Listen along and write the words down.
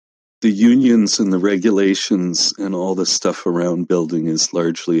the unions and the regulations and all the stuff around building is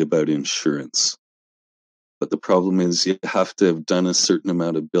largely about insurance. But the problem is you have to have done a certain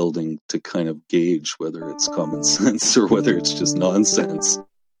amount of building to kind of gauge whether it's common sense or whether it's just nonsense.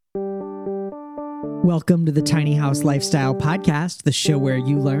 Welcome to the Tiny House Lifestyle Podcast, the show where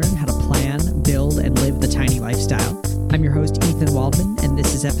you learn how to plan, build, and live the tiny lifestyle. I'm your host, Ethan Waldman, and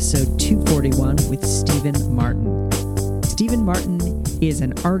this is episode 241 with Stephen Martin. Stephen Martin is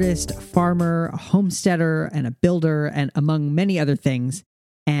an artist, farmer, a homesteader, and a builder, and among many other things.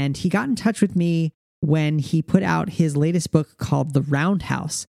 And he got in touch with me when he put out his latest book called The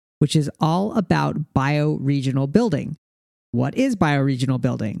Roundhouse, which is all about bioregional building. What is bioregional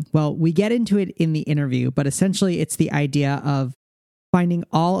building? Well, we get into it in the interview, but essentially it's the idea of finding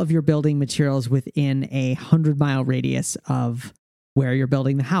all of your building materials within a 100-mile radius of where you're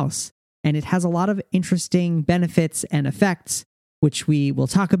building the house. And it has a lot of interesting benefits and effects, which we will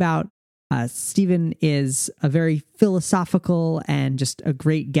talk about. Stephen is a very philosophical and just a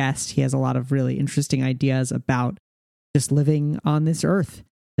great guest. He has a lot of really interesting ideas about just living on this earth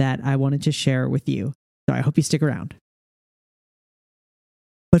that I wanted to share with you. So I hope you stick around.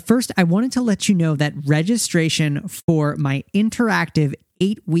 But first, I wanted to let you know that registration for my interactive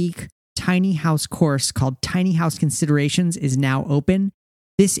 8-week tiny house course called Tiny House Considerations is now open.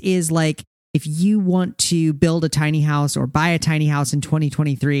 This is like if you want to build a tiny house or buy a tiny house in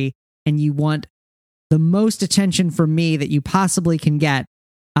 2023 and you want the most attention from me that you possibly can get,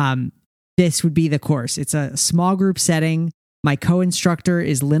 this would be the course. It's a small group setting. My co-instructor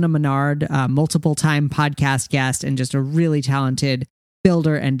is Lina Menard, a multiple-time podcast guest and just a really talented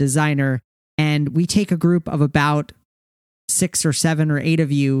builder and designer. And we take a group of about 6 or 7 or 8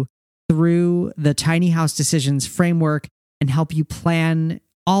 of you through the Tiny House Decisions framework and help you plan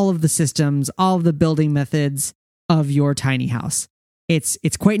all of the systems, all of the building methods of your tiny house.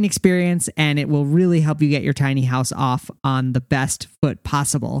 It's quite an experience, and it will really help you get your tiny house off on the best foot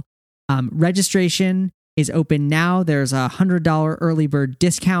possible. Registration is open now. There's a $100 early bird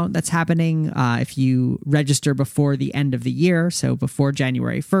discount that's happening if you register before the end of the year, so before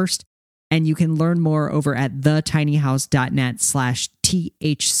January 1st. And you can learn more over at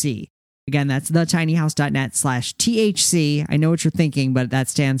thetinyhouse.net/THC. Again, that's thetinyhouse.net/THC. I know what you're thinking, but that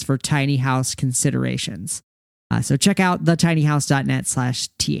stands for Tiny House Considerations. So check out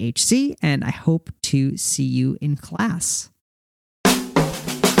thetinyhouse.net/THC, and I hope to see you in class.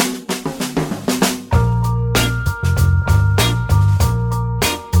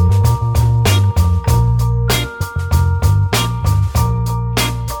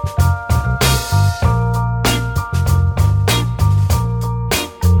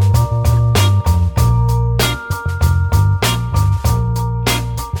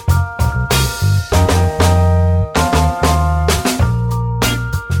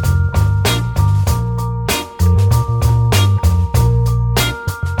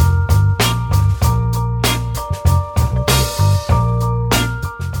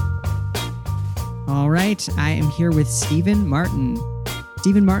 I am here with Stephen Martin.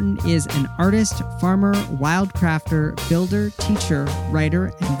 Stephen Martin is an artist, farmer, wildcrafter, builder, teacher,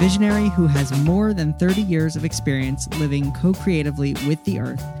 writer, and visionary who has more than 30 years of experience living co-creatively with the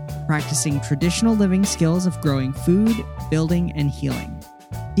earth, practicing traditional living skills of growing food, building, and healing.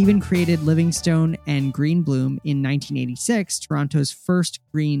 Stephen created Livingstone and Green Bloom in 1986, Toronto's first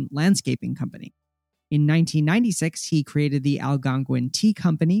green landscaping company. In 1996, he created the Algonquin Tea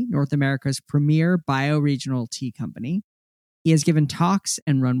Company, North America's premier bioregional tea company. He has given talks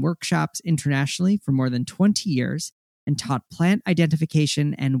and run workshops internationally for more than 20 years and taught plant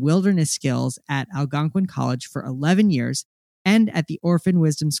identification and wilderness skills at Algonquin College for 11 years and at the Orphan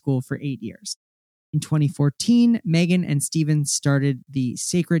Wisdom School for 8 years. In 2014, Megan and Stephen started the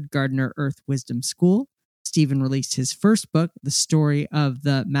Sacred Gardener Earth Wisdom School. Stephen released his first book, The Story of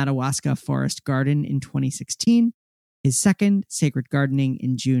the Madawaska Forest Garden, in 2016, his second, Sacred Gardening,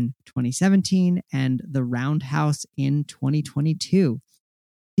 in June 2017, and The Roundhouse in 2022.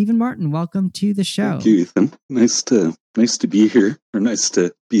 Stephen Martin, welcome to the show. Thank you, Ethan. Nice to be here, or nice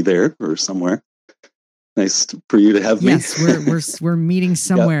to be there, or somewhere. For you to have me. Yes, we're meeting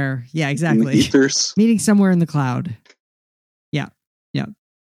somewhere. Yeah, exactly. In the ethers. Meeting somewhere in the cloud. Yeah.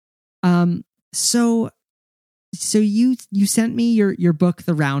 So you sent me your book,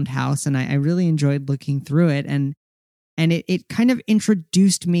 The Roundhouse, and I really enjoyed looking through it, and it kind of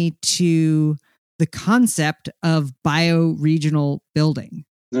introduced me to the concept of bioregional building.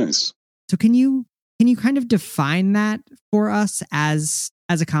 Nice. So can you kind of define that for us as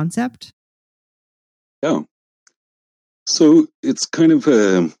a concept? Yeah. So it's kind of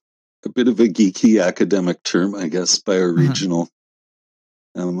a bit of a geeky academic term, I guess, bioregional.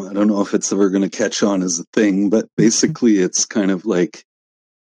 I don't know if it's ever going to catch on as a thing, but basically it's kind of like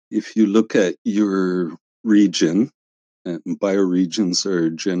if you look at your region, and bioregions are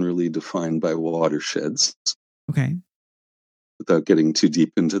generally defined by watersheds. Okay. Without getting too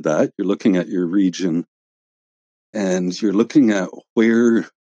deep into that, you're looking at your region and you're looking at where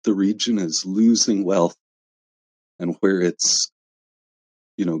the region is losing wealth and where it's,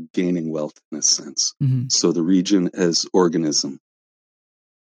 gaining wealth in a sense. Mm-hmm. So the region as organism.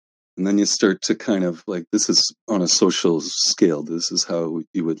 And then you start to kind of like, this is on a social scale. This is how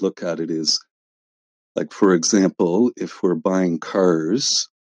you would look at it is like, for example, if we're buying cars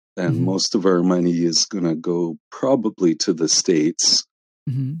and Mm-hmm. most of our money is going to go probably to the States,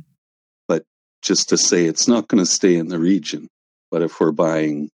 Mm-hmm. but just to say it's not going to stay in the region. But if we're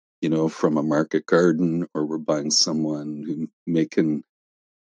buying, from a market garden or we're buying someone who making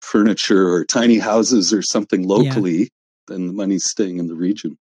furniture or tiny houses or something locally, then the money's staying in the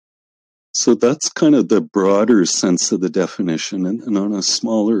region. So that's kind of the broader sense of the definition. And on a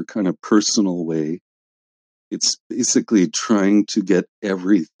smaller kind of personal way, it's basically trying to get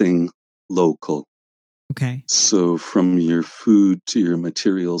everything local. Okay. So from your food to your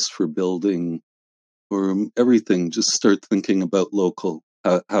materials for building or everything, just start thinking about local.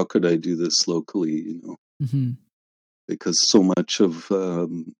 How could I do this locally, Mm-hmm. Because so much of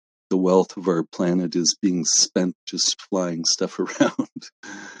the wealth of our planet is being spent just flying stuff around.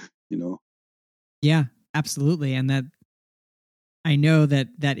 Yeah, absolutely. And that I know that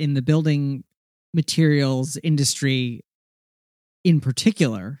in the building materials industry in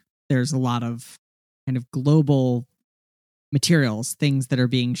particular, there's a lot of kind of global materials, things that are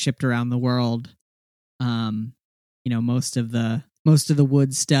being shipped around the world. Most of the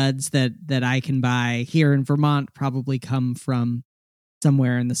wood studs that I can buy here in Vermont probably come from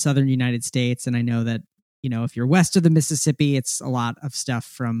somewhere in the southern United States. And I know that, if you're west of the Mississippi, it's a lot of stuff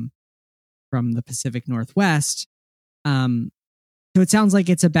from the Pacific Northwest. So it sounds like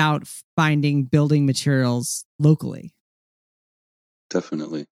it's about finding building materials locally.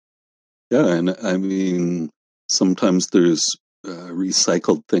 Definitely. Yeah. And I mean, sometimes there's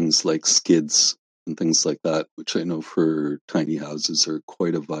recycled things like skids and things like that, which I know for tiny houses are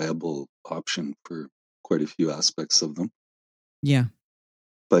quite a viable option for quite a few aspects of them. Yeah.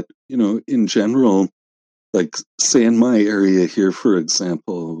 But, in general, like say in my area here, for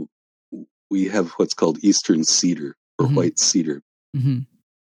example, we have what's called Eastern cedar or Mm-hmm. white cedar. Mm-hmm.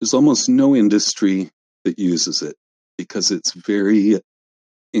 There's almost no industry that uses it because it's very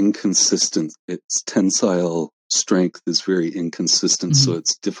inconsistent. Its tensile strength is very inconsistent, Mm-hmm. so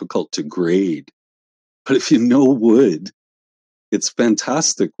it's difficult to grade. But if you know wood, it's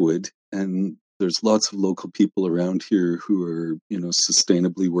fantastic wood. And there's lots of local people around here who are,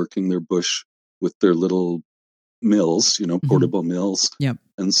 sustainably working their bush with their little mills, portable mills. Yep.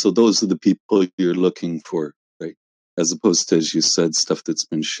 And so those are the people you're looking for, right? As opposed to, as you said, stuff that's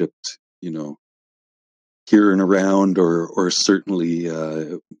been shipped, here and around or certainly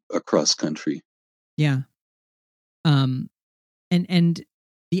across country. Yeah. And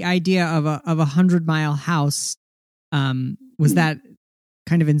the idea of a 100-mile house, was that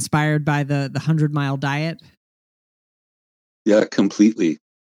kind of inspired by the 100-mile diet? Yeah, completely.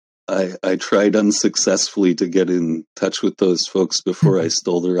 I tried unsuccessfully to get in touch with those folks before I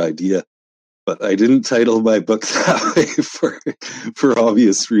stole their idea, but I didn't title my book that way for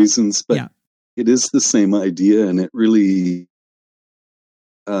obvious reasons. But It is the same idea, and it really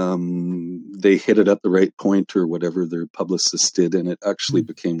they hit it at the right point or whatever their publicist did, and it actually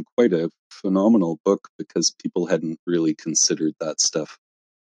became quite a phenomenal book because people hadn't really considered that stuff.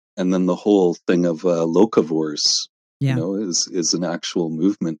 And then the whole thing of locavores, is an actual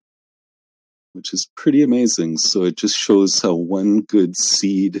movement, which is pretty amazing. So it just shows how one good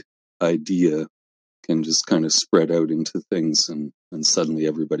seed idea can just kind of spread out into things, and suddenly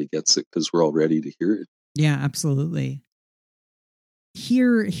everybody gets it because we're all ready to hear it. Yeah, absolutely.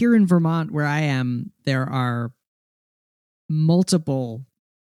 Here in Vermont, where I am, there are multiple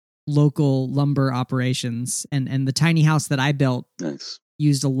local lumber operations, and the tiny house that I built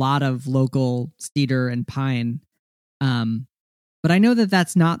used a lot of local cedar and pine. But I know that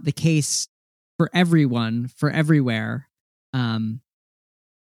that's not the case for everyone, for everywhere. I'm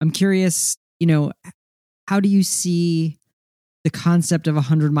curious, how do you see the concept of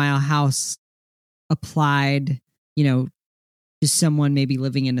 100-mile house applied, to someone maybe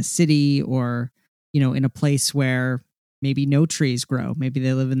living in a city or, in a place where maybe no trees grow? Maybe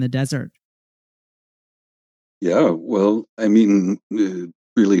they live in the desert. Yeah, well, I mean,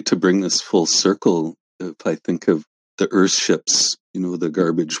 really to bring this full circle, if I think of the Earthships, the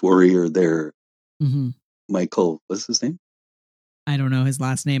garbage warrior there, Mm-hmm. Michael, what's his name? I don't know his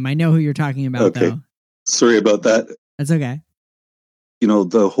last name. I know who you're talking about, though. Sorry about that. That's okay.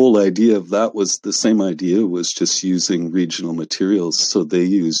 The whole idea of that was the same idea, was just using regional materials. So they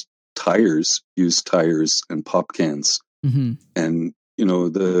used tires and pop cans. Mm-hmm. And,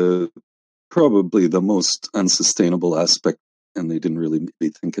 probably the most unsustainable aspect, and they didn't really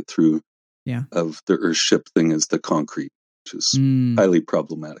maybe think it through, of the Earthship thing, is the concrete, which is highly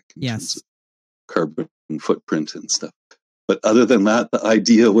problematic in terms of carbon footprint and stuff. But other than that, the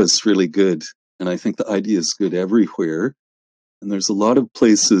idea was really good. And I think the idea is good everywhere. And there's a lot of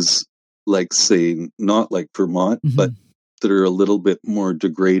places, like, say, not like Vermont, but that are a little bit more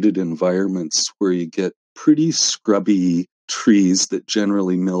degraded environments where you get pretty scrubby trees that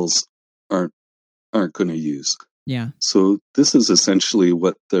generally mills aren't going to use. Yeah. So this is essentially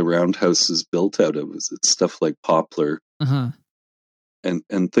what the Roundhouse is built out of. Is it's stuff like poplar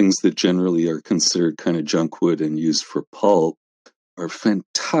and things that generally are considered kind of junk wood and used for pulp are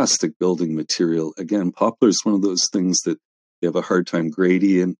fantastic building material. Again, poplar is one of those things that you have a hard time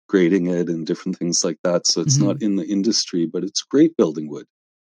grading it and different things like that. So it's not in the industry, but it's great building wood.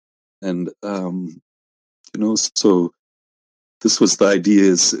 And, so this was the idea.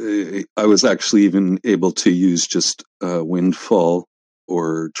 Is I was actually even able to use just windfall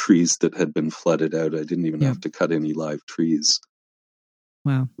or trees that had been flooded out. I didn't even have to cut any live trees.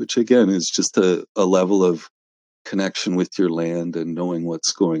 Wow. Which again is just a level of connection with your land and knowing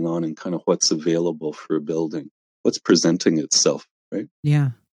what's going on and kind of what's available for a building, what's presenting itself, right? Yeah.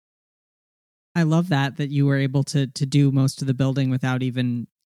 I love that you were able to do most of the building without even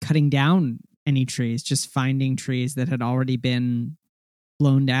cutting down any trees, just finding trees that had already been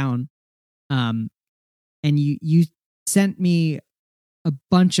blown down. And you sent me a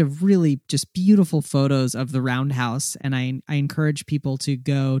bunch of really just beautiful photos of the Roundhouse, and I encourage people to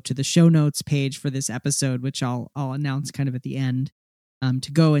go to the show notes page for this episode, which I'll announce kind of at the end,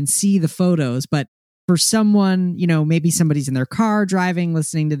 to go and see the photos. But for someone, maybe somebody's in their car driving,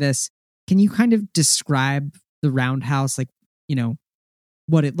 listening to this, can you kind of describe the Roundhouse, like,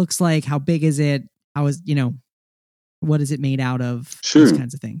 what it looks like? How big is it? How is, what is it made out of? Sure. Those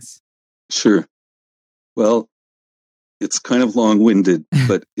kinds of things. Sure. Well, it's kind of long-winded,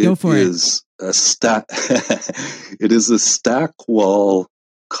 but it is a stack wall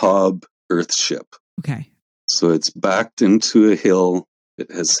cob earthship. Okay. So it's backed into a hill.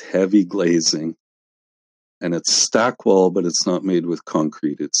 It has heavy glazing, and it's stack wall, but it's not made with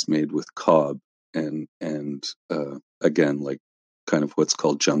concrete. It's made with cob and again, like kind of what's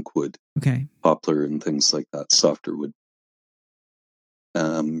called junk wood. Okay. Poplar and things like that, softer wood.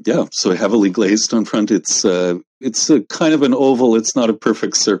 So heavily glazed on front. It's a kind of an oval. It's not a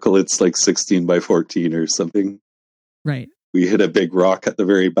perfect circle. It's like 16 by 14 or something. Right. We hit a big rock at the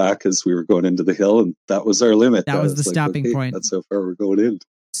very back as we were going into the hill, and that was our limit. That was the stopping point. That's how far we're going in.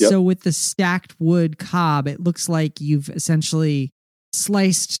 Yep. So with the stacked wood cob, it looks like you've essentially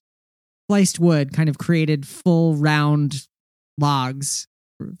sliced wood, kind of created full round logs,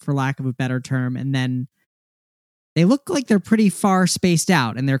 for lack of a better term, and then they look like they're pretty far spaced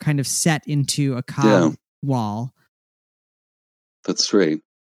out, and they're kind of set into a cob wall. That's right.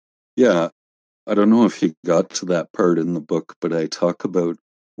 Yeah. I don't know if you got to that part in the book, but I talk about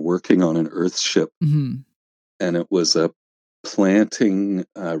working on an earthship, and it was a planting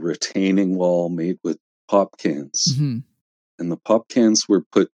retaining wall made with pop cans. And the pop cans were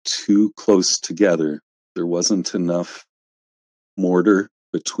put too close together. There wasn't enough mortar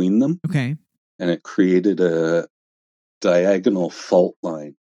between them. Okay. And it created a diagonal fault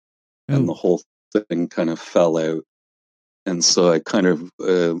line, and the whole thing kind of fell out. And so I kind of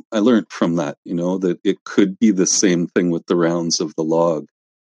I learned from that, that it could be the same thing with the rounds of the log.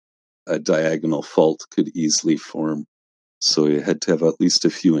 A diagonal fault could easily form. So you had to have at least a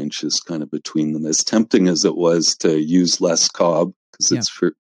few inches kind of between them. As tempting as it was to use less cob, because it's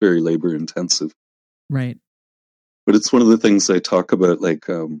very labor intensive. Right. But it's one of the things I talk about. Like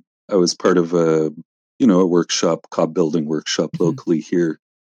I was part of a workshop, cob building workshop locally here.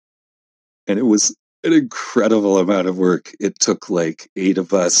 And it was an incredible amount of work. It took like 8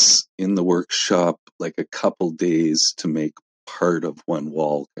 of us in the workshop, like a couple days to make part of one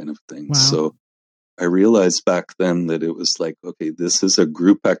wall kind of thing. Wow. So I realized back then that it was like, okay, this is a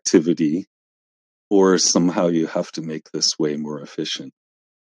group activity, or somehow you have to make this way more efficient.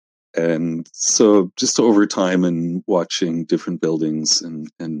 And so just over time and watching different buildings and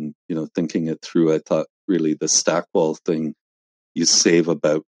thinking it through, I thought really the stack wall thing, you save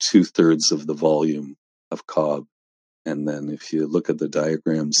about 2/3 of the volume of cob. And then if you look at the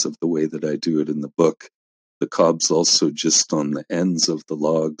diagrams of the way that I do it in the book, the cob's also just on the ends of the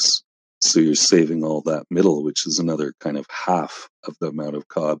logs. So you're saving all that middle, which is another kind of half of the amount of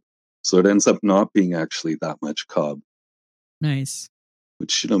cob. So it ends up not being actually that much cob. Nice.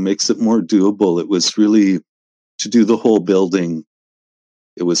 Which, makes it more doable. It was really, to do the whole building,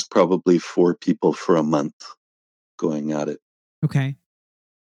 it was probably 4 people for a month going at it. Okay.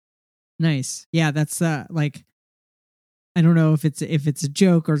 Nice. Yeah, that's like, I don't know if it's a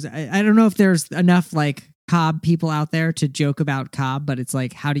joke, or I don't know if there's enough like cob people out there to joke about cob, but it's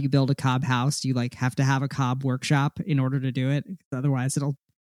like, how do you build a cob house? You like have to have a cob workshop in order to do it. Otherwise it'll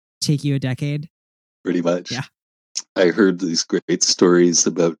take you a decade. Pretty much. Yeah. I heard these great stories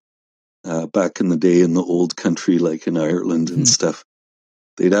about back in the day in the old country, like in Ireland and stuff.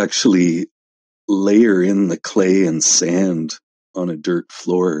 They'd actually layer in the clay and sand on a dirt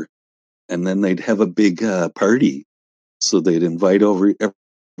floor, and then they'd have a big party. So they'd invite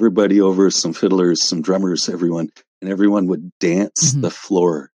everybody over, some fiddlers, some drummers, everyone, and everyone would dance the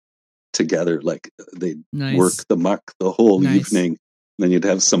floor together. Like they'd work the muck the whole evening. And then you'd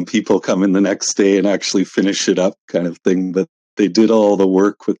have some people come in the next day and actually finish it up, kind of thing. But they did all the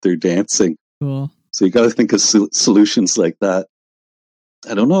work with their dancing. Cool. So you got to think of solutions like that.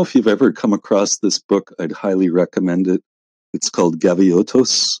 I don't know if you've ever come across this book. I'd highly recommend it. It's called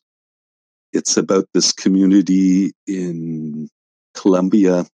Gaviotos. It's about this community in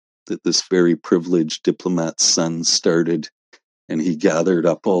Colombia that this very privileged diplomat's son started, and he gathered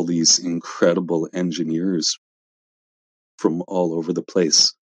up all these incredible engineers from all over the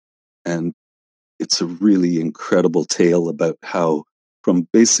place. And it's a really incredible tale about how, from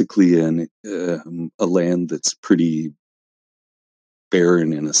basically a land that's pretty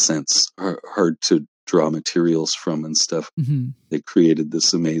barren in a sense, hard to draw materials from and stuff. They created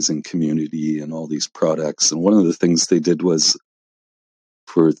this amazing community and all these products. And one of the things they did was,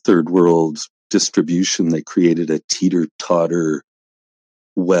 for third world distribution, they created a teeter-totter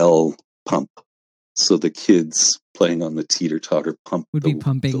well pump. So the kids playing on the teeter-totter pump would be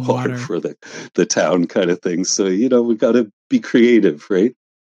pumping the water for the town, kind of thing. So, we got to be creative, right?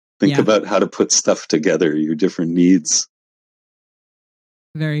 Think about how to put stuff together, your different needs.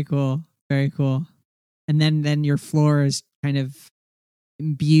 Very cool. Very cool. And then your floor is kind of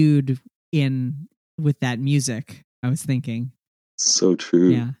imbued with that music, I was thinking. So true.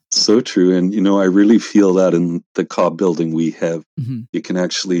 Yeah. So true. And, I really feel that in the cob building we have, you can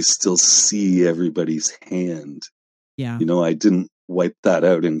actually still see everybody's hand. Yeah. I didn't wipe that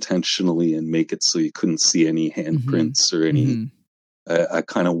out intentionally and make it so you couldn't see any handprints or any, I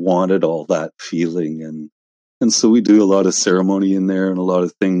kind of wanted all that feeling. And so we do a lot of ceremony in there and a lot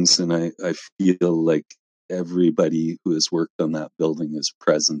of things. And I feel like everybody who has worked on that building is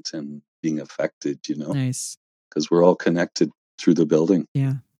present and being affected, Nice. Because we're all connected through the building.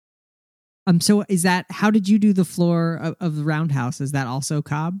 Yeah. So how did you do the floor of the roundhouse? Is that also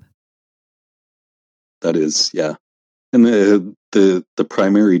cob? That is, yeah. And the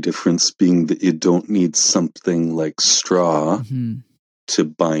primary difference being that you don't need something like straw to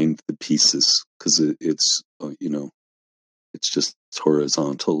bind the pieces, because it's just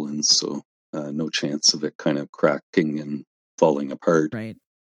horizontal, and so no chance of it kind of cracking and falling apart.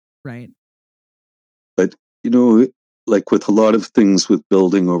 Right. But like with a lot of things with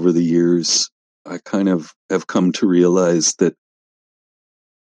building over the years, I kind of have come to realize that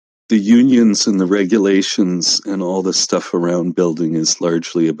the unions and the regulations and all the stuff around building is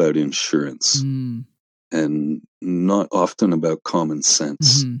largely about insurance and not often about common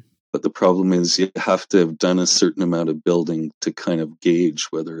sense. But the problem is you have to have done a certain amount of building to kind of gauge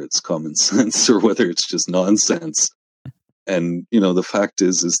whether it's common sense or whether it's just nonsense. And, the fact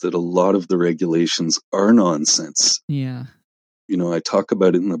is that a lot of the regulations are nonsense. Yeah. I talk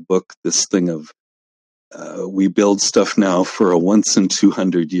about it in the book, this thing of we build stuff now for a once in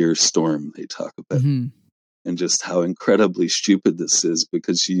 200 year storm, they talk about. And just how incredibly stupid this is,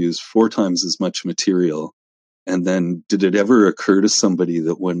 because you use 4 times as much material. And then did it ever occur to somebody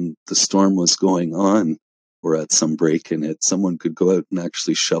that when the storm was going on or at some break in it, someone could go out and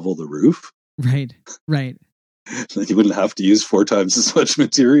actually shovel the roof? Right. Then you wouldn't have to use 4 times as much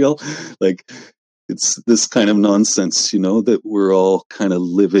material. Like, it's this kind of nonsense, that we're all kind of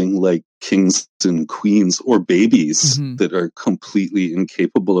living like kings and queens or babies that are completely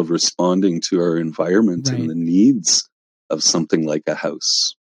incapable of responding to our environment and the needs of something like a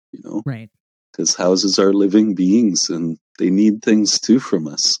house, Right. Because houses are living beings and they need things too from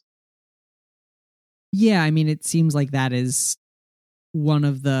us. Yeah, I mean, it seems like that is one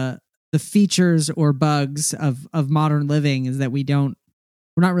of the features or bugs of modern living, is that we're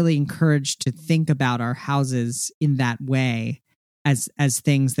not really encouraged to think about our houses in that way as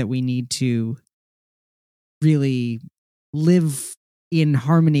things that we need to really live in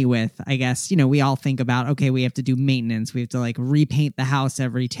harmony with, I guess, we all think about, okay, we have to do maintenance. We have to like repaint the house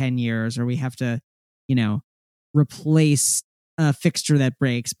every 10 years, or we have to, replace a fixture that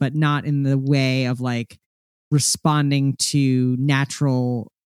breaks, but not in the way of like responding to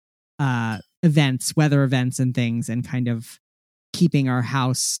natural events, weather events and things, and kind of keeping our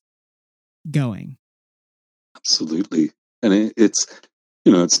house going. Absolutely. And it's,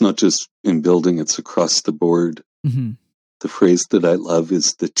 it's not just in building, it's across the board. Mm-hmm. The phrase that I love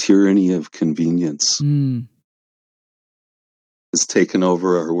is the tyranny of convenience. Has taken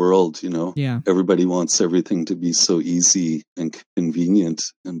over our world, Yeah. Everybody wants everything to be so easy and convenient.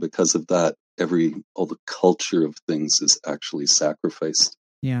 And because of that, all the culture of things is actually sacrificed.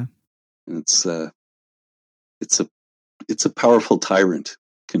 Yeah. And it's a powerful tyrant,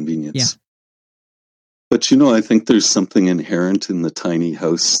 convenience. Yeah. But I think there's something inherent in the tiny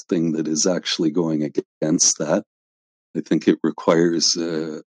house thing that is actually going against that. I think it requires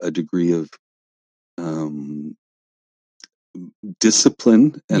a degree of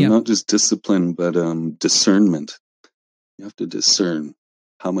discipline, and not just discipline, but discernment. You have to discern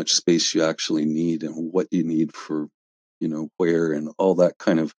how much space you actually need and what you need for, where, and all that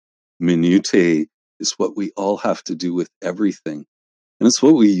kind of minutiae is what we all have to do with everything. And it's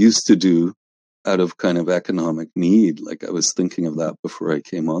what we used to do out of kind of economic need. Like, I was thinking of that before I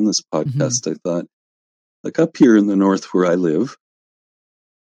came on this podcast. I thought, like, up here in the north where I live,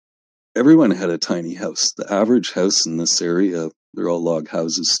 everyone had a tiny house. The average house in this area, they're all log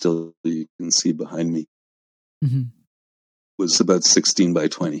houses still, you can see behind me, was about 16 by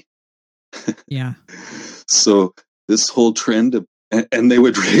 20. Yeah. So this whole trend of, and they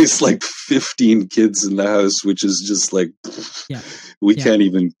would raise like 15 kids in the house, which is just like, we can't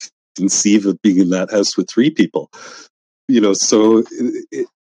even conceive of being in that house with 3 people. So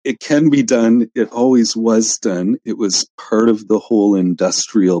it can be done. It always was done. It was part of the whole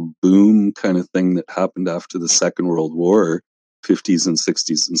industrial boom kind of thing that happened after the Second World War, 50s and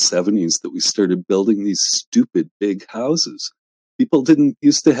 60s and 70s, that we started building these stupid big houses. People didn't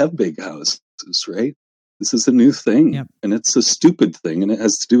used to have big houses, right? This is a new thing, and it's a stupid thing, and it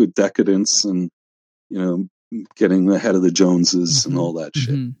has to do with decadence and, getting ahead of the Joneses and all that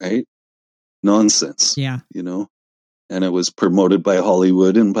shit, right? Nonsense. Yeah. And it was promoted by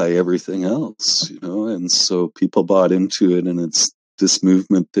Hollywood and by everything else, and so people bought into it, and it's this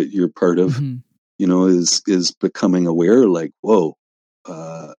movement that you're part of, is becoming aware, like, whoa,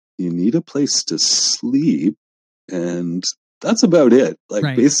 you need a place to sleep, and that's about it.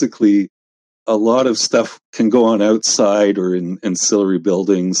 Like, basically, a lot of stuff can go on outside or in ancillary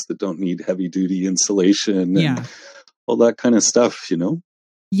buildings that don't need heavy duty insulation and all that kind of stuff,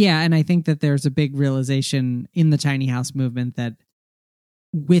 Yeah, and I think that there's a big realization in the tiny house movement that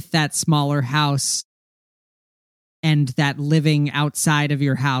with that smaller house and that living outside of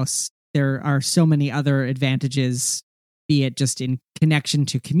your house, there are so many other advantages, be it just in connection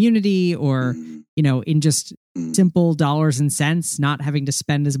to community or, in just simple dollars and cents, not having to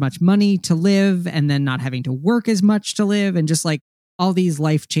spend as much money to live and then not having to work as much to live. And just like all these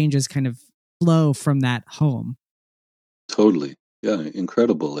life changes kind of flow from that home. Totally. Yeah,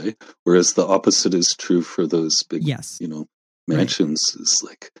 incredible, eh? Whereas the opposite is true for those big, mansions. It's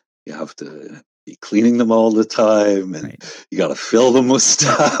like you have to be cleaning them all the time, and you got to fill them with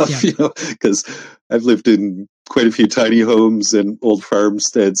stuff, because I've lived in quite a few tiny homes and old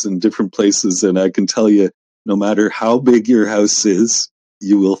farmsteads in different places, and I can tell you, no matter how big your house is,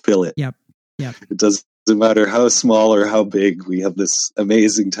 you will fill it. Yep. It doesn't matter how small or how big. We have this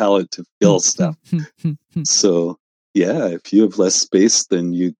amazing talent to fill stuff. So, yeah, if you have less space,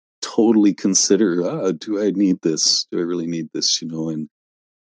 then you totally consider, do I need this? Do I really need this? And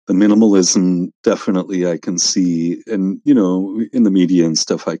the minimalism, definitely I can see, and, in the media and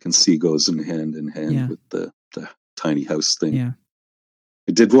stuff, I can see goes in hand with the tiny house thing. Yeah.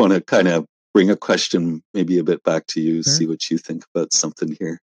 I did want to kind of bring a question maybe a bit back to you, see what you think about something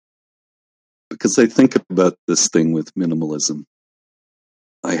here. Because I think about this thing with minimalism.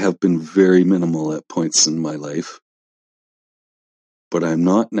 I have been very minimal at points in my life, but I'm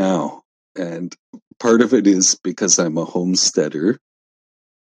not now. And part of it is because I'm a homesteader,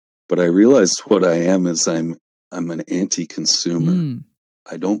 but I realized what I am is I'm an anti-consumer.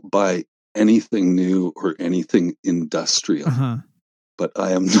 I don't buy anything new or anything industrial. But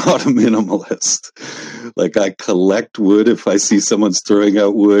I am not a minimalist. Like, I collect wood. If I see someone's throwing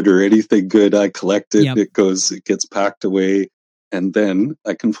out wood or anything good, I collect it. It gets packed away, and then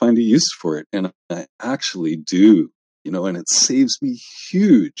I can find a use for it. And I actually do, and it saves me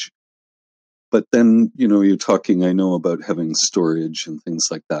huge. But then, you're talking, I know, about having storage and things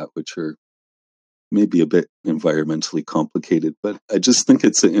like that, which are maybe a bit environmentally complicated, but I just think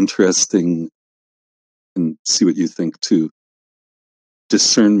it's an interesting, and see what you think too,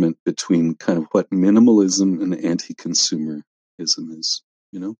 discernment between kind of what minimalism and anti-consumerism is,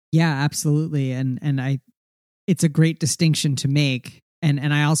 Yeah, absolutely. And it's a great distinction to make.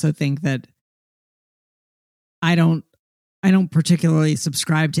 And I also think that I don't particularly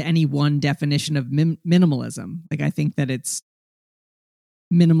subscribe to any one definition of minimalism. Like, I think that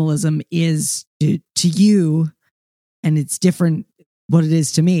minimalism is to you, and it's different what it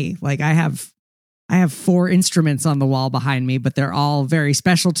is to me. Like, I have 4 instruments on the wall behind me, but they're all very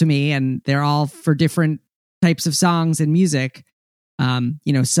special to me, and they're all for different types of songs and music.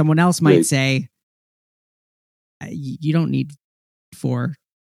 Someone else might say, you don't need 4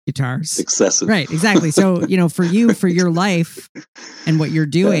 guitars. Excessive. Right, exactly. So, for you, for your life and what you're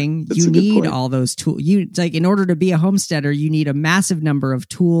doing, you need all those tools. In order to be a homesteader, you need a massive number of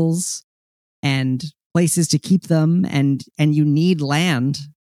tools and places to keep them, and you need land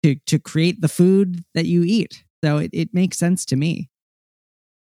to create the food that you eat. So it makes sense to me.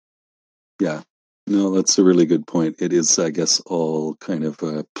 Yeah. No, that's a really good point. It is, I guess, all kind of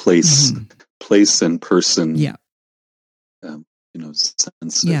a place and person. Yeah.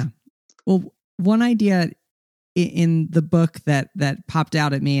 Sense. Yeah. Well, one idea in the book that popped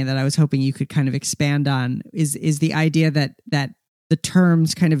out at me and that I was hoping you could kind of expand on is the idea that the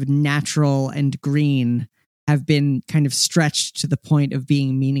terms kind of natural and green have been kind of stretched to the point of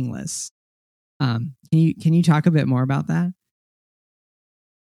being meaningless. Can you talk a bit more about that?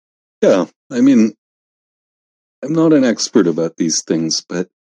 Yeah, I mean, I'm not an expert about these things, but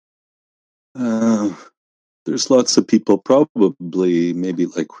there's lots of people, probably maybe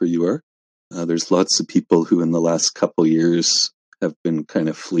like where you are. There's lots of people who in the last couple years have been kind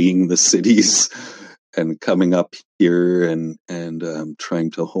of fleeing the cities and coming up here and trying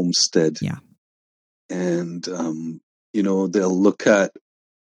to homestead. Yeah. And, they'll look at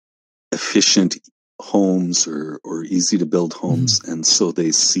efficient homes or easy to build homes. Mm-hmm. And so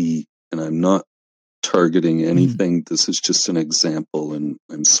they see, and I'm not targeting anything. Mm-hmm. This is just an example. And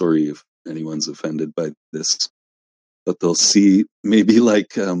I'm sorry if anyone's offended by this, but they'll see maybe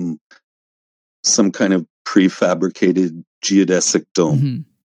like some kind of prefabricated geodesic dome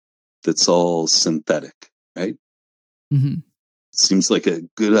that's all synthetic, right? Mm-hmm. Seems like a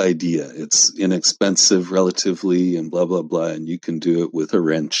good idea. It's inexpensive relatively and blah, blah, blah. And you can do it with a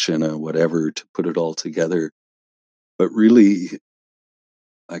wrench and a whatever to put it all together. But really,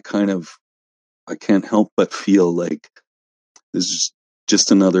 I can't help but feel like this is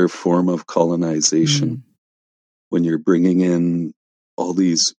just another form of colonization when you're bringing in all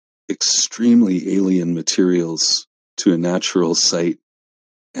these extremely alien materials to a natural site,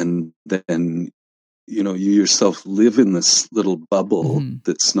 and then you yourself live in this little bubble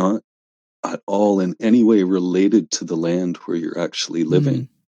that's not at all in any way related to the land where you're actually living.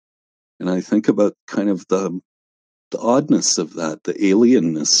 And I think about kind of the oddness of that, the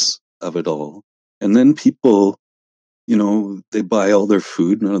alienness of it all. And then people, they buy all their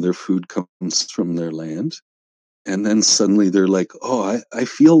food, none of their food comes from their land. And then suddenly they're like, oh, I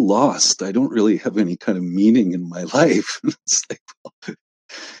feel lost. I don't really have any kind of meaning in my life. It's like, well,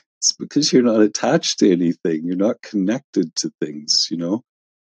 it's because you're not attached to anything. You're not connected to things,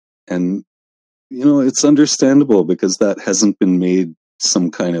 And, it's understandable because that hasn't been made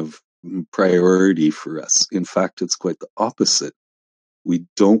some kind of priority for us. In fact, it's quite the opposite. We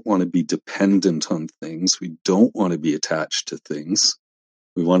don't want to be dependent on things. We don't want to be attached to things.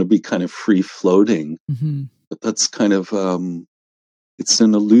 We want to be kind of free floating. But that's kind of, it's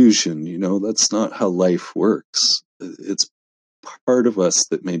an illusion, that's not how life works. It's part of us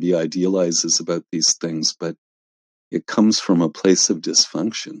that maybe idealizes about these things, but it comes from a place of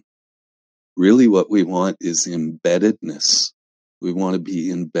dysfunction. Really what we want is embeddedness. We want to be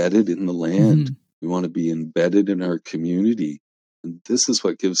embedded in the land. We want to be embedded in our community. And this is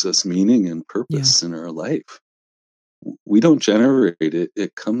what gives us meaning and purpose in our life. We don't generate it.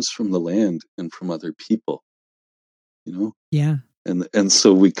 It comes from the land and from other people. Yeah. And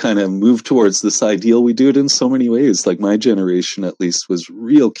so we kind of move towards this ideal. We do it in so many ways. Like my generation, at least, was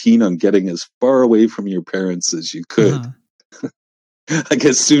real keen on getting as far away from your parents as you could. Like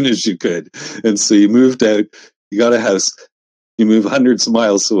as soon as you could. And so you moved out, you got a house, you move hundreds of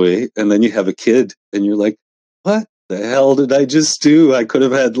miles away, and then you have a kid, and you're like, what the hell did I just do? I could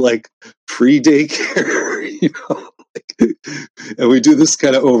have had like free daycare, and we do this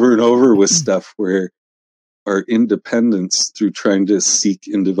kind of over and over with stuff where our independence, through trying to seek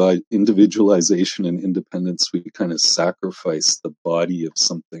individualization and independence, we kind of sacrifice the body of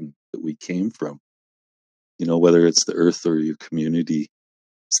something that we came from. Whether it's the earth or your community,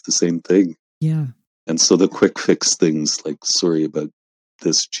 it's the same thing. Yeah. And so the quick fix things, like, sorry about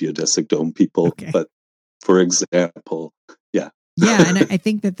this geodesic dome people, Okay. but for example, yeah. Yeah, and I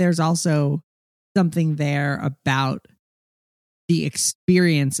think that there's also something there about the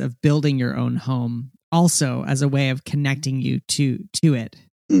experience of building your own home also as a way of connecting you to it.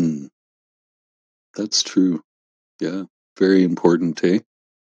 Mm, that's true. Yeah, very important, eh?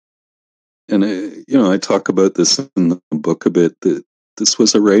 And I talk about this in the book a bit, that this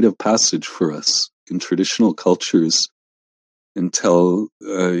was a rite of passage for us in traditional cultures until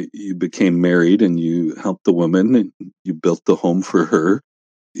you became married and you helped the woman and you built the home for her.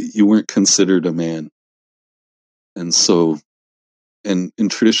 You weren't considered a man. And so, and in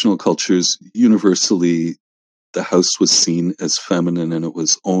traditional cultures, universally, the house was seen as feminine and it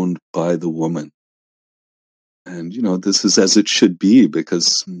was owned by the woman. And, this is as it should be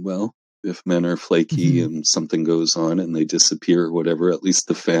because, well, if men are flaky and something goes on and they disappear or whatever, at least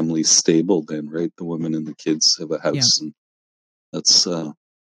the family's stable then, right? The woman and the kids have a house, and that's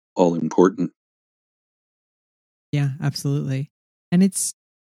all important. Yeah, absolutely. And it's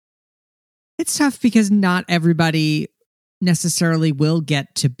tough because not everybody necessarily will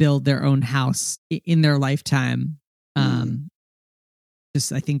get to build their own house in their lifetime.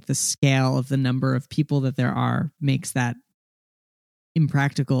 Just I think the scale of the number of people that there are makes that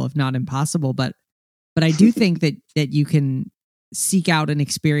impractical, if not impossible. But I do think that you can seek out an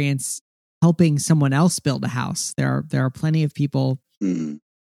experience helping someone else build a house. There are plenty of people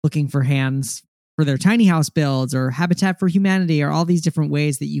looking for hands for their tiny house builds or Habitat for Humanity or all these different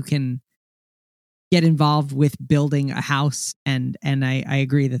ways that you can get involved with building a house. And I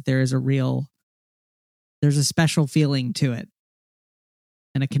agree that there's a special feeling to it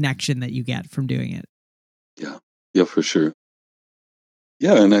and a connection that you get from doing it. Yeah, for sure.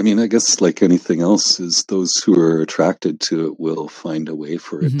 Yeah, and I mean, I guess like anything else, is those who are attracted to it will find a way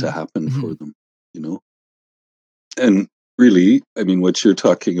for it to happen for them, And really, I mean, what you're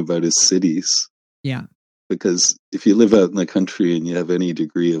talking about is cities. Yeah. Because if you live out in the country and you have any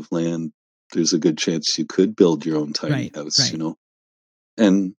degree of land, there's a good chance you could build your own tiny house,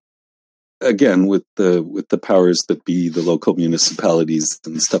 And again, with the powers that be, the local municipalities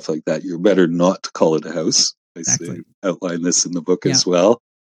and stuff like that, you're better not to call it a house. Exactly. I outline this in the book as well.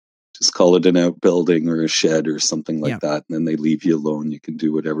 Just call it an outbuilding or a shed or something like that, and then they leave you alone. You can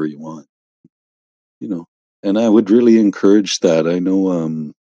do whatever you want, And I would really encourage that. I know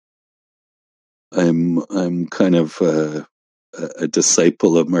I'm kind of a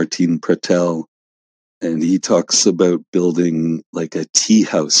disciple of Martin Pratel, and he talks about building like a tea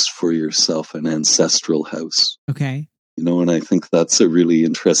house for yourself, an ancestral house. Okay. And I think that's a really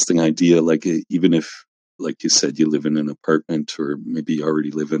interesting idea. Like, even if, like you said, you live in an apartment or maybe you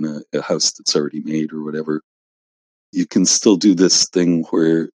already live in a house that's already made or whatever, you can still do this thing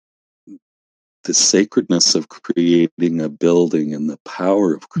where the sacredness of creating a building and the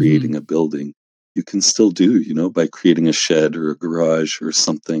power of creating a building, you can still do, by creating a shed or a garage or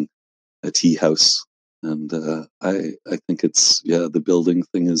something, a tea house. And I think it's, the building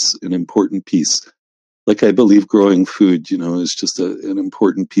thing is an important piece. Like, I believe growing food, is just an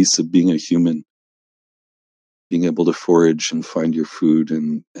important piece of being a human. Being able to forage and find your food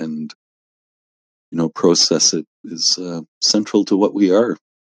and process it is central to what we are.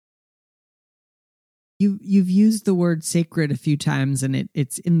 You've used the word sacred a few times, and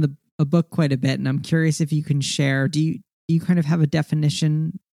it's in a book quite a bit. And I'm curious if you can share. Do you kind of have a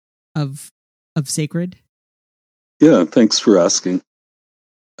definition of sacred? Yeah, thanks for asking.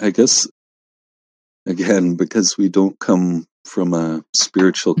 I guess, again, because we don't come from a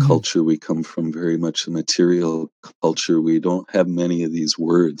spiritual culture, we come from very much a material culture. We don't have many of these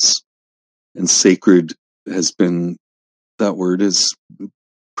words. And sacred that word has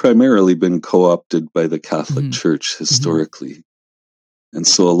primarily been co-opted by the Catholic Church historically. And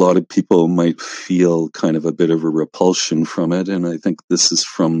so a lot of people might feel kind of a bit of a repulsion from it. And I think this is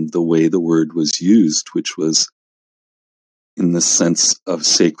from the way the word was used, which was in the sense of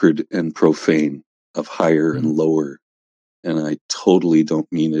sacred and profane, of higher and lower. And I totally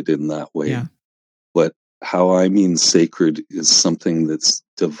don't mean it in that way. Yeah. But how I mean sacred is something that's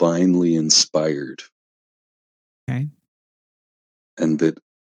divinely inspired. Okay. And that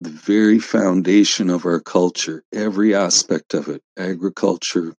the very foundation of our culture, every aspect of it,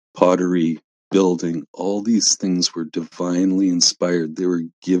 agriculture, pottery, building, all these things were divinely inspired. They were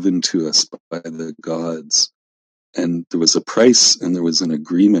given to us by the gods. And there was a price and there was an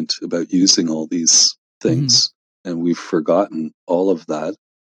agreement about using all these things. And we've forgotten all of that.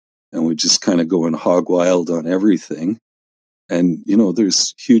 And we just kind of going hog wild on everything. And,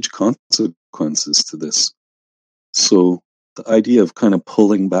 there's huge consequences to this. So the idea of kind of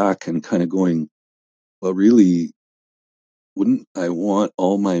pulling back and kind of going, Well, really, wouldn't I want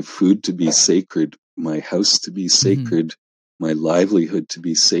all my food to be sacred, my house to be sacred, my livelihood to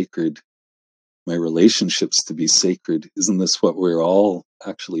be sacred, my relationships to be sacred? Isn't this what we're all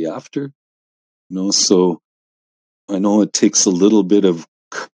actually after? So I know it takes a little bit of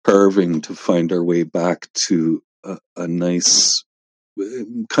carving to find our way back to a nice,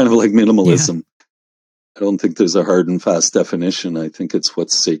 kind of like minimalism. I don't think there's a hard and fast definition. I think it's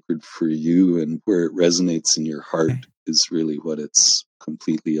what's sacred for you and where it resonates in your heart is really what it's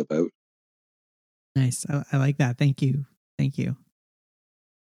completely about. Nice. I like that. Thank you.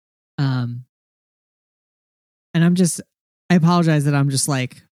 And I apologize that I'm just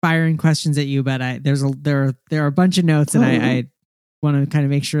like firing questions at you, but there are a bunch of notes, and I want to kind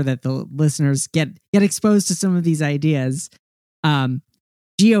of make sure that the listeners get exposed to some of these ideas.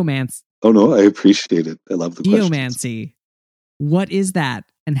 Geomancy. Oh no, I appreciate it. I love the geomancy. What is that,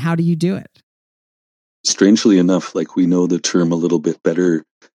 and how do you do it? Strangely enough, like we know the term a little bit better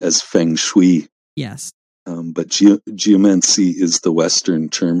as feng shui. Yes. But geomancy is the Western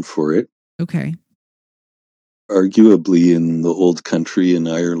term for it. Okay. Arguably in the old country in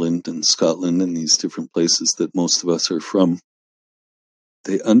Ireland and Scotland and these different places that most of us are from,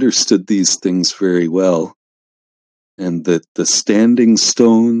 they understood these things very well. And that the standing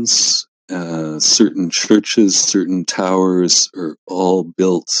stones, certain churches, certain towers are all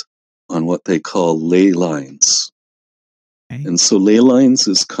built on what they call ley lines. Okay. And so ley lines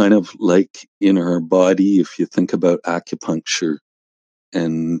is kind of like in our body, if you think about acupuncture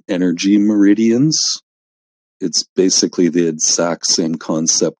and energy meridians, it's basically the exact same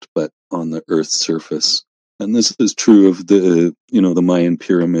concept, but on the Earth's surface. And this is true of the Mayan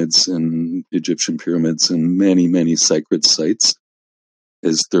pyramids and Egyptian pyramids and many, many sacred sites,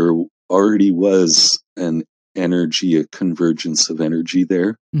 as there already was a convergence of energy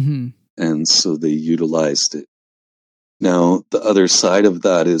there. Mm-hmm. And so they utilized it. Now, the other side of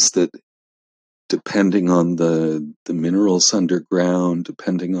that is that depending on the minerals underground,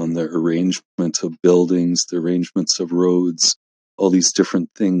 depending on the arrangement of buildings, the arrangements of roads, all these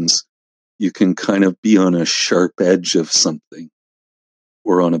different things, you can kind of be on a sharp edge of something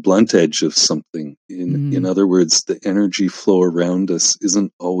or on a blunt edge of something. In other words, the energy flow around us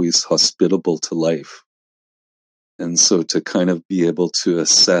isn't always hospitable to life. And so to kind of be able to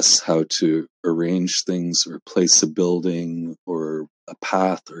assess how to arrange things or place a building or a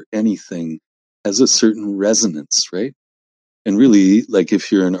path or anything has a certain resonance, right? And really, like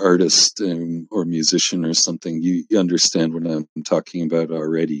if you're an artist or musician or something, you understand what I'm talking about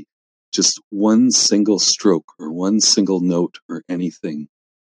already. Just one single stroke or one single note or anything,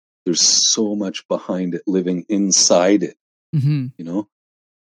 there's so much behind it living inside it,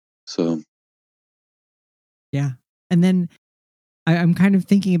 So. Yeah. And then I'm kind of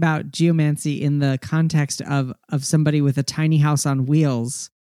thinking about geomancy in the context of somebody with a tiny house on wheels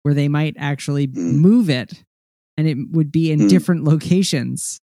where they might actually move it and it would be in different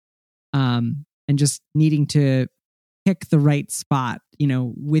locations, and just needing to pick the right spot,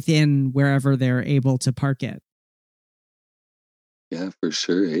 within wherever they're able to park it. Yeah, for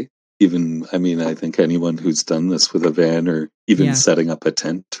sure. Eh? Even, I think anyone who's done this with a van or even setting up a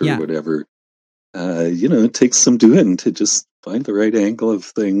tent or whatever, it takes some doing to just find the right angle of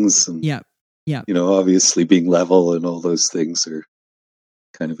things. And, obviously being level and all those things are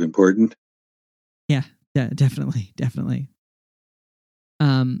kind of important. Yeah, definitely.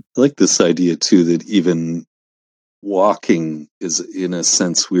 I like this idea too, that even walking is, in a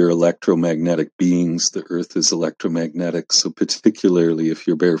sense, we're electromagnetic beings. The earth is electromagnetic. So particularly if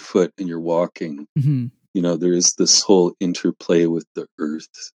you're barefoot and you're walking, there is this whole interplay with the earth.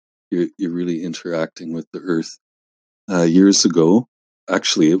 You're really interacting with the earth. Years ago,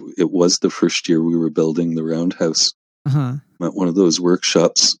 actually, it was the first year we were building the roundhouse. At one of those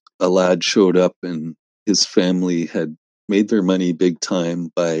workshops, a lad showed up and his family had made their money big time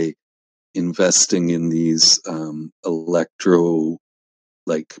by investing in these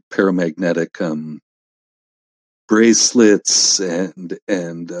paramagnetic bracelets and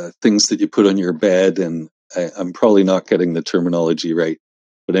things that you put on your bed. And I'm probably not getting the terminology right.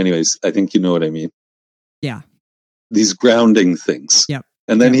 But anyways, I think you know what I mean. Yeah. These grounding things. Yep.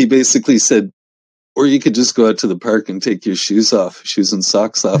 And then he basically said, or you could just go out to the park and take your shoes and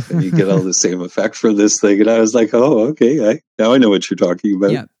socks off, and you get all the same effect from this thing. And I was like, oh, okay. Now I know what you're talking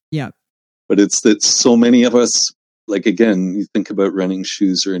about. Yeah. But it's that so many of us, like, again, you think about running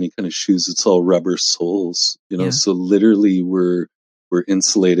shoes or any kind of shoes, it's all rubber soles, so literally we're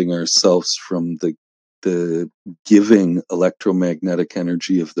insulating ourselves from the giving electromagnetic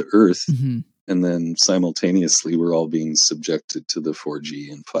energy of the earth. And then simultaneously we're all being subjected to the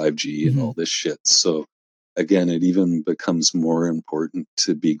 4G and 5G and all this shit. So again, it even becomes more important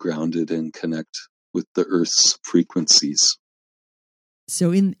to be grounded and connect with the Earth's frequencies.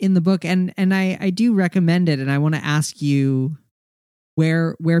 So in the book, and I do recommend it, and I want to ask you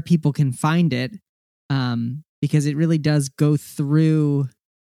where people can find it, because it really does go through.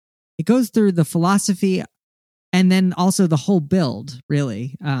 It goes through the philosophy, and then also the whole build,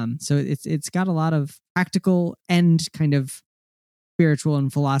 really. So it's got a lot of practical and kind of spiritual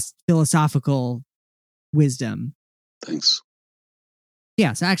and philosophical wisdom. Thanks.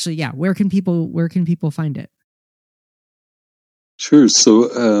 Yeah. So actually, yeah. Where can people find it? Sure. So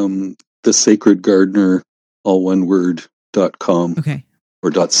the Sacred Gardener, all one word, .com. Okay.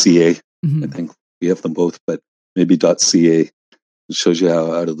 Or .ca. Mm-hmm. I think we have them both, but maybe .ca. It shows you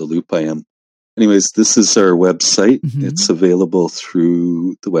how out of the loop I am. Anyways, this is our website. Mm-hmm. It's available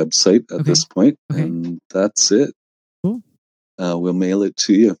through the website at this point, Okay. and that's it. Cool. We'll mail it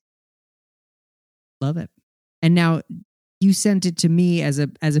to you. Love it. And now you sent it to me as a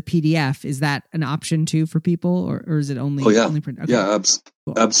PDF. Is that an option too for people, or is it only? Oh yeah, only print? Okay. Yeah,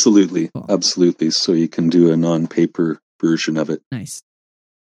 Cool. Absolutely, Cool. Absolutely. So you can do a non-paper version of it. Nice.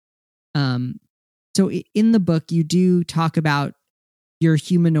 So in the book, you do talk about your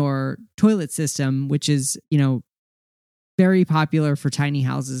Humanor toilet system, which is, very popular for tiny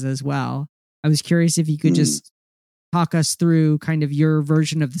houses as well. I was curious if you could just talk us through kind of your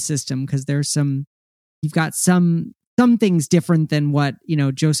version of the system, because you've got some things different than what,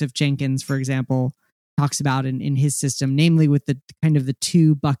 Joseph Jenkins, for example, talks about in his system, namely with the kind of the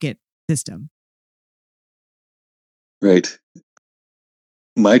 2-bucket system. Right.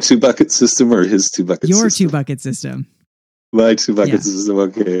 My 2-bucket system or his 2-bucket system? Your 2-bucket system. My 2-bucket system.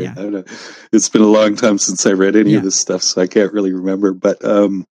 Okay. Yeah. I don't know. It's been a long time since I read any of this stuff, so I can't really remember. But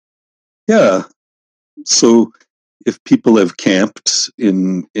yeah. So if people have camped out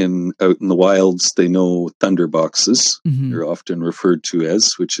in the wilds, they know thunder boxes. Mm-hmm. They're often referred to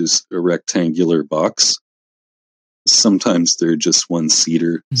as, which is a rectangular box. Sometimes they're just one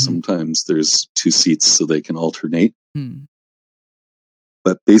seater. Mm-hmm. Sometimes there's 2 seats so they can alternate. Mm.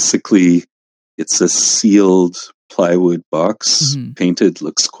 But basically, it's a sealed plywood box, painted,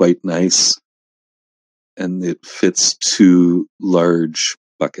 looks quite nice, and it fits 2 large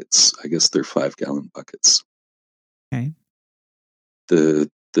buckets. I guess they're 5-gallon buckets. Okay. The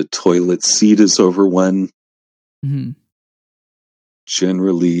toilet seat is over one. Mm-hmm.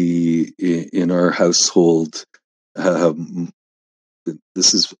 Generally, in our household,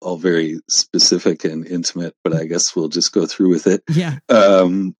 this is all very specific and intimate, but I guess we'll just go through with it. Yeah.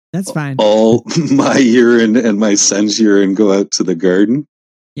 That's fine. All my urine and my son's urine go out to the garden.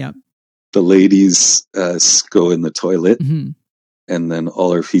 Yep. The ladies go in the toilet, mm-hmm. and then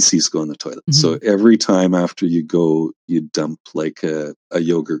all our feces go in the toilet. Mm-hmm. So every time after you go, you dump like a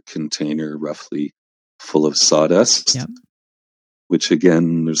yogurt container roughly full of sawdust. Yep. Which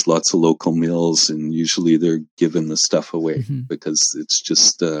again, there's lots of local mills, and usually they're giving the stuff away because it's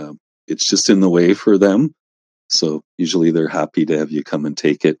just in the way for them. So usually they're happy to have you come and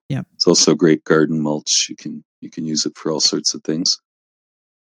take it. Yep. It's also great garden mulch. You can use it for all sorts of things.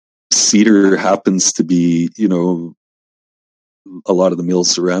 Cedar happens to be, a lot of the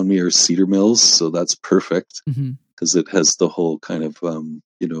mills around me are cedar mills, so that's perfect because it has the whole kind of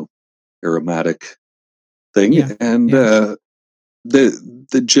aromatic thing. Yeah. And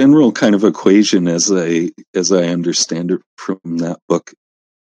the general kind of equation, as I understand it from that book,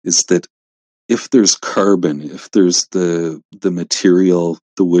 is that if there's carbon, if there's the material,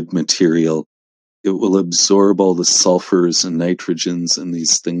 the wood material, it will absorb all the sulfurs and nitrogens and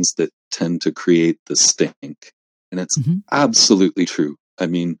these things that tend to create the stink. And it's absolutely true. I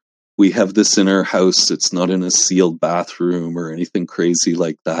mean, we have this in our house. It's not in a sealed bathroom or anything crazy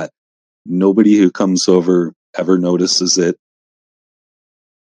like that. Nobody who comes over ever notices it.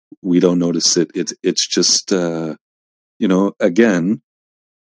 We don't notice it. It's just, again,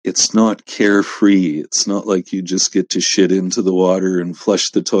 it's not carefree. It's not like you just get to shit into the water and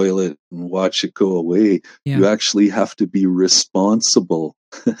flush the toilet and watch it go away. Yeah. You actually have to be responsible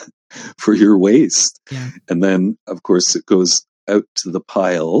for your waste. Yeah. And then, of course, it goes out to the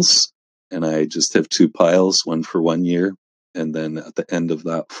piles. And I just have 2 piles, one for 1 year. And then at the end of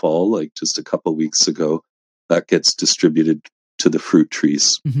that fall, like just a couple weeks ago, that gets distributed to the fruit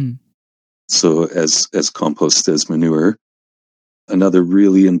trees. So as compost, as manure. Another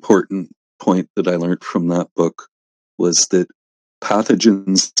really important point that I learned from that book was that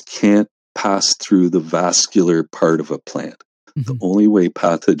pathogens can't pass through the vascular part of a plant. The only way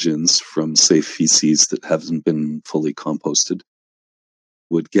pathogens from, say, feces that haven't been fully composted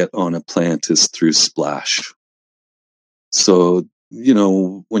would get on a plant is through splash. So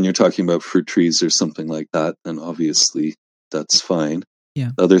when you're talking about fruit trees or something like that, then obviously that's fine.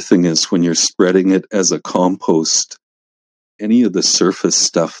 Yeah. The other thing is when you're spreading it as a compost, any of the surface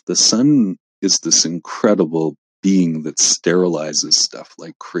stuff, the sun is this incredible being that sterilizes stuff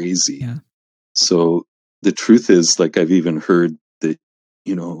like crazy. Yeah. So the truth is, like, I've even heard that,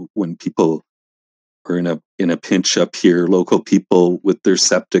 when people are in a pinch up here, local people with their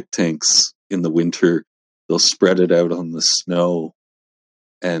septic tanks in the winter, they'll spread it out on the snow,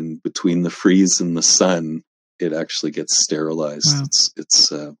 and between the freeze and the sun, it actually gets sterilized. Wow.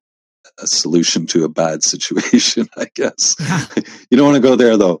 It's a solution to a bad situation, I guess. Yeah. You don't want to go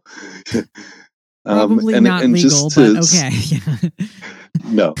there, though. Probably not legal, but okay.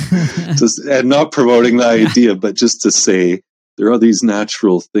 No, and not promoting the idea, but just to say there are these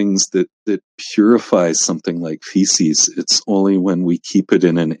natural things that purify something like feces. It's only when we keep it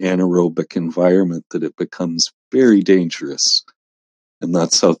in an anaerobic environment that it becomes very dangerous. And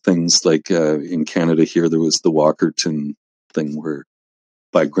that's how things like in Canada here, there was the Walkerton thing where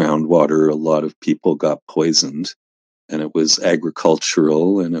by groundwater, a lot of people got poisoned, and it was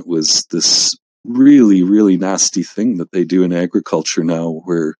agricultural, and it was this really, really nasty thing that they do in agriculture now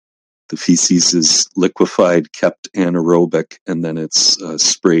where the feces is liquefied, kept anaerobic, and then it's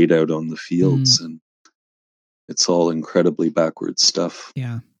sprayed out on the fields. And it's all incredibly backward stuff.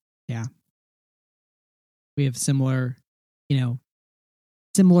 Yeah. Yeah. We have similar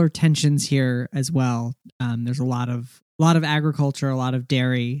tensions here as well. There's a lot of agriculture, a lot of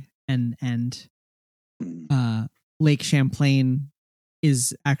dairy, and Lake Champlain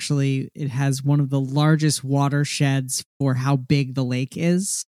is actually, it has one of the largest watersheds for how big the lake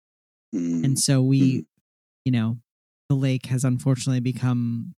is. And so the lake has unfortunately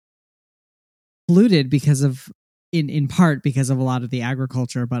become polluted because of, in part because of a lot of the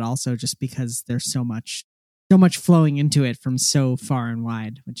agriculture, but also just because there's so much flowing into it from so far and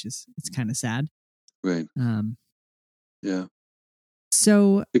wide, it's kind of sad. Right. Yeah.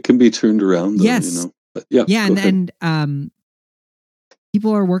 So it can be turned around, though, yes. But yeah. Yeah. And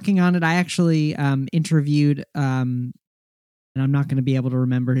people are working on it. I actually interviewed, and I'm not going to be able to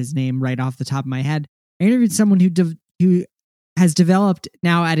remember his name right off the top of my head. I interviewed someone who has developed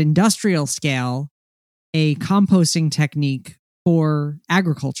now at industrial scale a composting technique for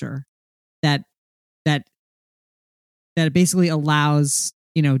agriculture that basically allows,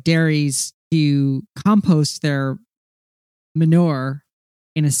 dairies to compost their manure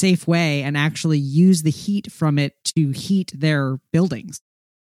in a safe way and actually use the heat from it to heat their buildings.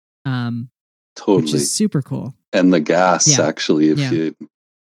 Totally. Which is super cool. And the gas, actually,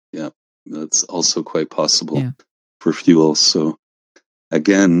 that's also quite possible for fuel. So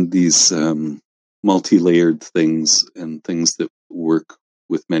again, these multi-layered things and things that work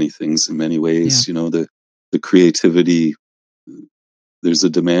with many things in many ways, the creativity, there's a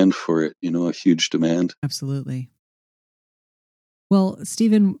demand for it, a huge demand. Absolutely. Well,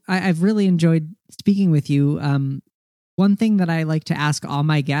 Stephen, I've really enjoyed speaking with you. One thing that I like to ask all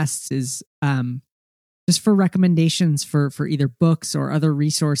my guests is just for recommendations for either books or other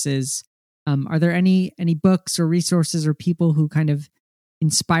resources. Are there any books or resources or people who kind of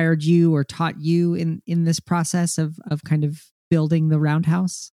inspired you or taught you in this process of kind of building the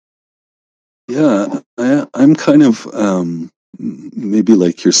Roundhouse? Yeah, I'm kind of maybe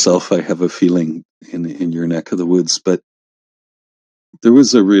like yourself. I have a feeling in your neck of the woods, but there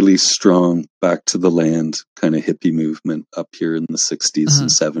was a really strong back to the land kind of hippie movement up here in the 60s and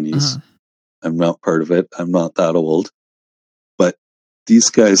 70s. I'm not part of it. I'm not that old. But these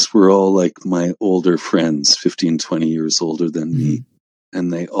guys were all like my older friends, 15, 20 years older than me.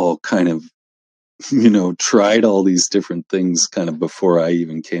 And they all kind of, tried all these different things kind of before I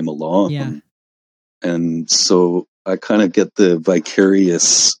even came along. Yeah. And so I kind of get the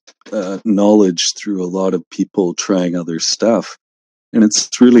vicarious knowledge through a lot of people trying other stuff. And it's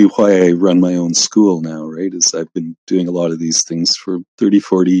really why I run my own school now, right? Is I've been doing a lot of these things for 30,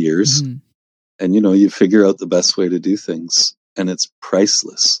 40 years. And, you figure out the best way to do things. And it's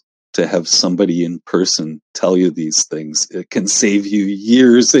priceless to have somebody in person tell you these things. It can save you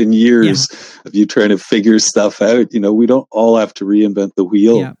years and years of you trying to figure stuff out. We don't all have to reinvent the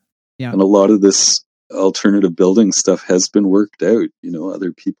wheel. Yeah. And a lot of this alternative building stuff has been worked out.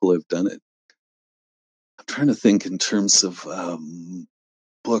 Other people have done it. I'm trying to think in terms of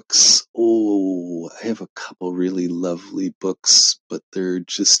books. Oh, I have a couple really lovely books, but they're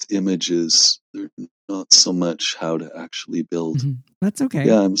just images. They're not so much how to actually build. That's okay.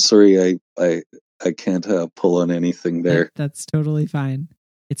 Yeah, I'm sorry. I can't pull on anything there. That's totally fine.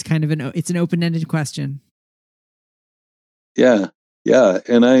 It's kind of an open-ended question. Yeah.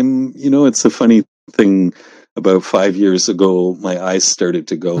 And I'm, it's a funny thing. about 5 years ago, my eyes started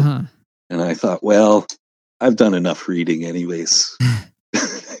to go. Uh-huh. And I thought, well, I've done enough reading anyways.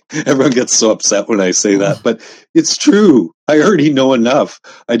 Everyone gets so upset when I say that, but it's true. I already know enough.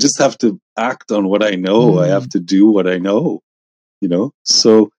 I just have to act on what I know. I have to do what I know,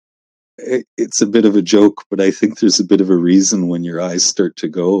 So it's a bit of a joke, but I think there's a bit of a reason when your eyes start to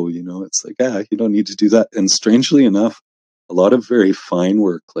go, it's like, you don't need to do that. And strangely enough, a lot of very fine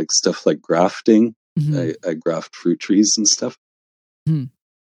work, like stuff like grafting, I graft fruit trees and stuff.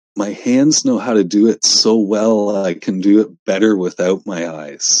 My hands know how to do it so well, I can do it better without my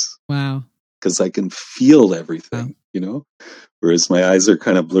eyes. Wow. Because I can feel everything, Whereas my eyes are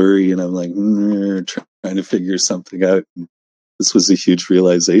kind of blurry and I'm like, trying to figure something out. And this was a huge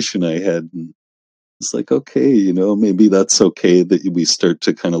realization I had. And it's like, okay, maybe that's okay that we start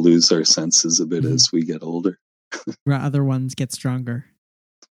to kind of lose our senses a bit as we get older. Where other ones get stronger.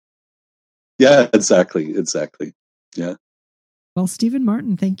 Yeah, exactly. Yeah. Well, Stephen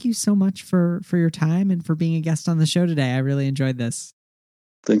Martin, thank you so much for your time and for being a guest on the show today. I really enjoyed this.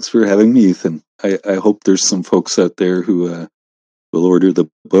 Thanks for having me, Ethan. I hope there's some folks out there who will order the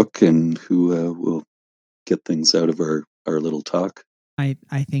book and who will get things out of our little talk. I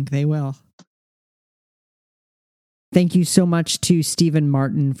think they will. Thank you so much to Stephen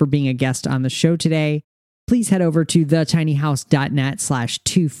Martin for being a guest on the show today. Please head over to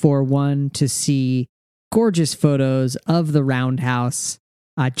thetinyhouse.net/241 to see gorgeous photos of the Roundhouse.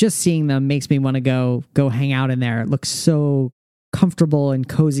 Just seeing them makes me want to go hang out in there. It looks so comfortable and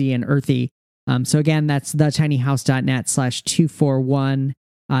cozy and earthy. So again, that's thetinyhouse.net/241.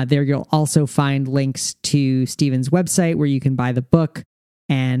 There you'll also find links to Stephen's website where you can buy the book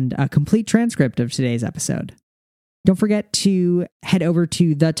and a complete transcript of today's episode. Don't forget to head over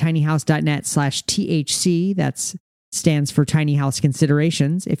to thetinyhouse.net/THC. That's stands for Tiny House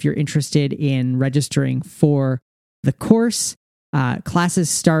Considerations. If you're interested in registering for the course, classes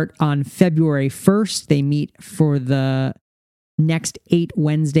start on February 1st. They meet for the next 8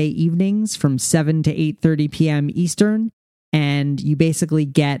 Wednesday evenings from 7 to 8:30 p.m. Eastern. And you basically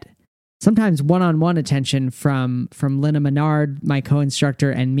get sometimes one-on-one attention from Lynna Menard, my co-instructor,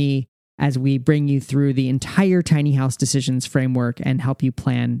 and me as we bring you through the entire Tiny House Decisions framework and help you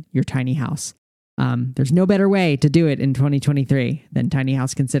plan your tiny house. There's no better way to do it in 2023 than Tiny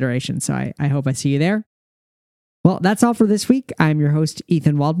House Considerations. So I hope I see you there. Well, that's all for this week. I'm your host,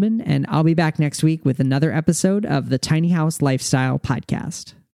 Ethan Waldman, and I'll be back next week with another episode of the Tiny House Lifestyle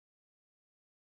Podcast.